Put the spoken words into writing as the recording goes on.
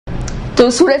તો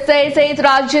સુરત શહેર સહિત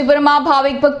રાજ્યભરમાં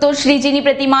ભાવિક ભક્તો શ્રીજીની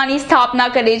પ્રતિમાની સ્થાપના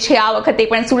કરે છે। આ વખતે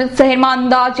પણ સુરત શહેરમાં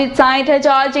અંદાજિત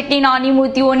 60,000 જેટલી નાની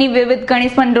મૂર્તિઓની વિવિધ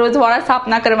ગણેશ મંડળો દ્વારા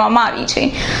સ્થાપના કરવામાં આવી છે।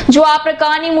 જો આ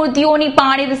પ્રકારની મૂર્તિઓની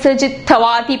પાણી વિસર્જિત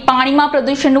થવાથી પાણીમાં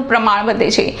પ્રદૂષણનું પ્રમાણ વધે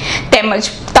છે,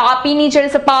 તેમજ તાપીની જળ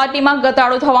સપાટીમાં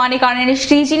ઘટાડો થવાને કારણે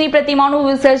શ્રીજીની પ્રતિમાનું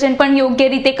વિસર્જન પણ યોગ્ય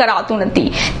રીતે કરાતું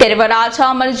નથી। ત્યારે વરાછા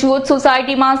અમરજ્યોત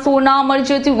સોસાયટીમાં સોના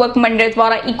અમરજ્યોત યુવક મંડળ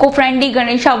દ્વારા ઇકો ફ્રેન્ડલી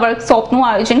ગણેશ વર્કશોપનું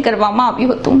આયોજન કરવામાં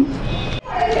આવ્યું હતું।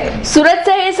 સુરત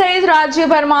શહેર સહિત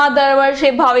રાજ્યભરમાં દર વર્ષે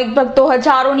ભાવિક ભક્તો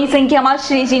હજારોની સંખ્યામાં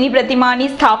શ્રીજીની પ્રતિમાની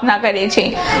સ્થાપના કરે છે।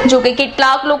 જો કે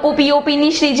કેટલાક લોકો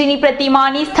પીઓપીની શ્રીજીની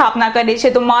પ્રતિમાની સ્થાપના કરે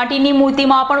છે, તો માટીની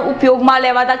મૂર્તિમાં પણ ઉપયોગમાં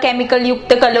લેવાતા કેમિકલ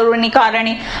યુક્ત કલરોને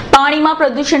કારણે પાણીમાં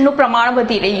પ્રદૂષણનું પ્રમાણ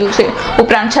વધી રહ્યું છે।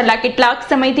 ઉપરાંત છેલ્લા કેટલાક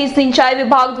સમયથી સિંચાઈ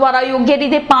વિભાગ દ્વારા યોગ્ય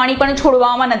રીતે પાણી પણ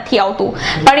છોડવામાં નથી આવતું।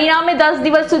 પરિણામે 10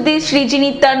 દિવસ સુધી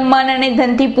શ્રીજીની તન, મન અને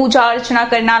ધનથી પૂજા અર્ચના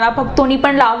કરનારા ભક્તોની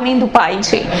પણ લાગણી દુભાઈ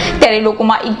છે। ત્યારે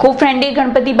લોકોમાં ઇકો ફ્રેન્ડલી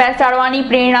ગણપતિ બેસાડવાની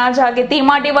પ્રેરણા જાગે તે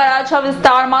માટે વરાછા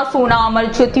વિસ્તારમાં સોના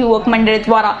અમરજ્યોત યુવક મંડળ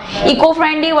દ્વારા ઇકો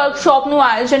ફ્રેન્ડલી વર્કશોપનું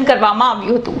આયોજન કરવામાં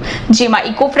આવ્યું હતું, જેમાં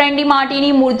ઇકો ફ્રેન્ડલી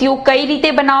માટીની મૂર્તિઓ કઈ રીતે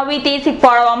બનાવવી તે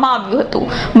શીખવાડવામાં આવ્યું હતું।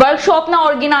 વર્કશોપના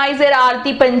ઓર્ગેનાઇઝર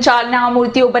આરતી પંચાલને આ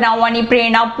મૂર્તિઓ બનાવવાની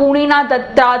પ્રેરણા પુણેના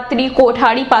દત્તાત્રી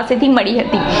કોઠારી પાસેથી મળી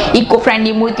હતી। ઇકો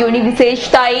ફ્રેન્ડલી મૂર્તિઓની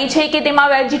વિશેષતા એ છે કે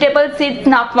તેમાં વેજીટેબલ સીડ્સ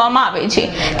નાખવામાં આવે છે,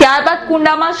 ત્યારબાદ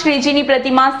કુંડામાં શ્રીજીની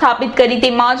પ્રતિમા સ્થાપિત કરી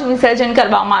તેમાં જ વિસર્જન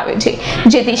કરવામાં આવે છે,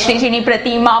 જેથી શ્રીજીની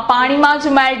પ્રતિમા પાણીમાં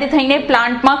જ મેલ્ટ થઈને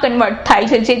પ્લાન્ટમાં કન્વર્ટ થાય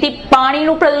છે, જેથી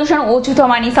પાણીનું પ્રદૂષણ ઓછું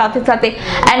થવાની સાથે સાથે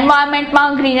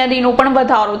એન્વાયરમેન્ટમાં ગ્રીનરીનો પણ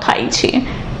વધારો થાય છે।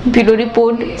 Bureau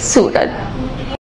report, Surat.